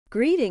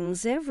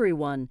Greetings,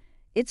 everyone.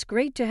 It's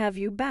great to have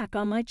you back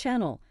on my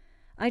channel.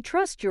 I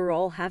trust you're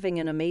all having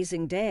an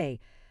amazing day.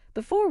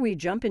 Before we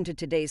jump into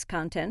today's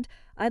content,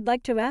 I'd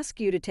like to ask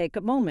you to take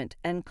a moment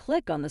and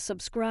click on the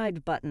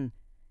subscribe button.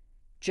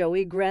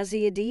 Joey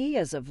Graziadei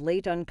has of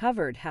late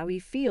uncovered how he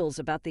feels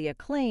about the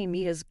acclaim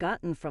he has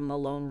gotten from the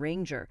Lone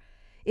Ranger.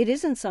 It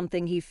isn't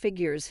something he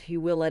figures he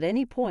will at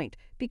any point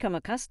become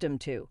accustomed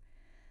to.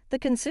 The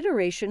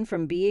consideration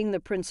from being the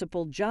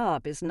principal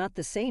job is not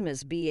the same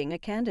as being a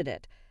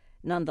candidate.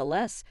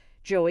 Nonetheless,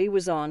 Joey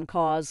was on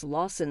Cause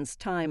Lawson's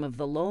time of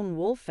the Lone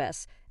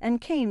Wolfess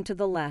and came to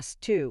the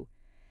last two.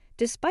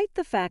 Despite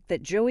the fact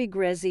that Joey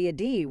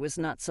Graziadei was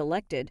not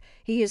selected,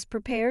 he is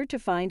prepared to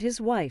find his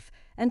wife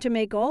and to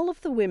make all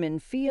of the women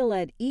feel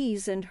at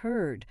ease and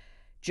heard.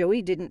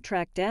 Joey didn't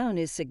track down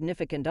his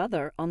significant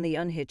other on the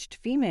unhitched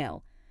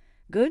female.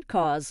 Good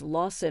cause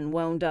Lawson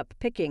wound up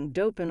picking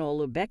Dopin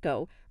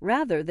Olubeko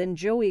rather than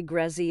Joey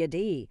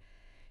Graziadei.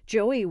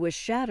 Joey was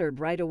shattered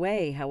right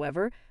away,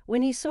 however.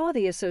 When he saw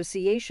the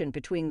association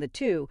between the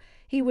two,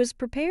 he was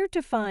prepared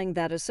to find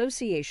that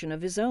association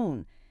of his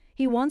own.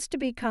 He wants to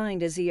be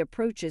kind as he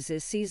approaches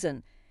his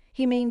season.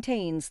 He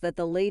maintains that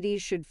the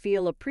ladies should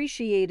feel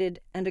appreciated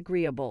and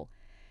agreeable.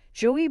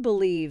 Joey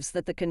believes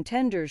that the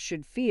contenders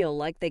should feel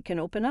like they can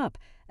open up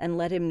and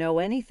let him know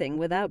anything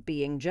without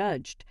being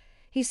judged.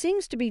 He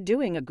seems to be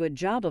doing a good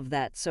job of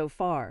that so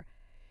far.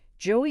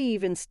 Joey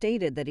even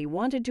stated that he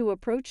wanted to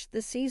approach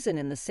the season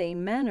in the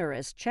same manner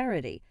as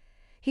Charity.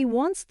 He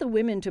wants the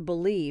women to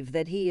believe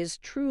that he is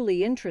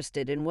truly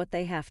interested in what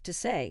they have to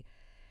say.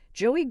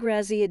 Joey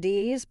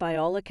Graziadei is by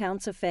all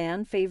accounts a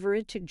fan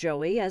favorite to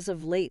Joey as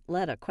of late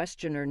let a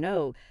questioner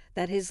know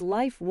that his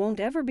life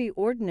won't ever be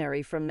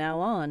ordinary from now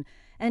on,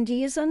 and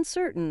he is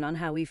uncertain on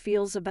how he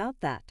feels about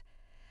that.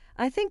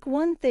 I think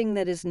one thing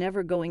that is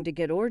never going to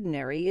get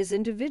ordinary is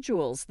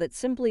individuals that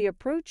simply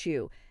approach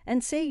you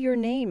and say your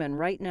name and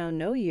right now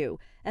know you,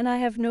 and I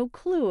have no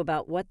clue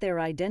about what their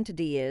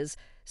identity is,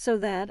 so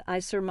that, I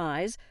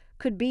surmise,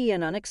 could be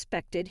an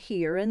unexpected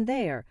here and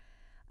there.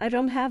 I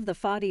don't have the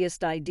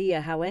foggiest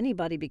idea how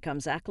anybody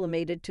becomes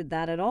acclimated to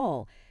that at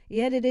all,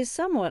 yet it is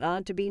somewhat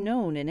odd to be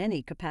known in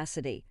any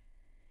capacity.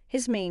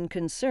 His main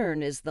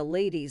concern is the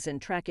ladies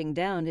and tracking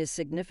down his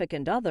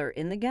significant other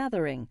in the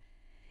gathering.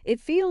 It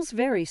feels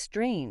very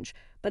strange,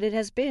 but it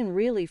has been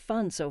really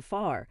fun so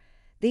far.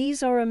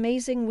 These are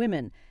amazing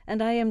women,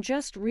 and I am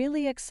just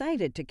really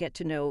excited to get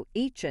to know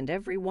each and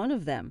every one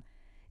of them.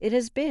 It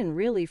has been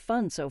really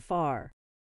fun so far.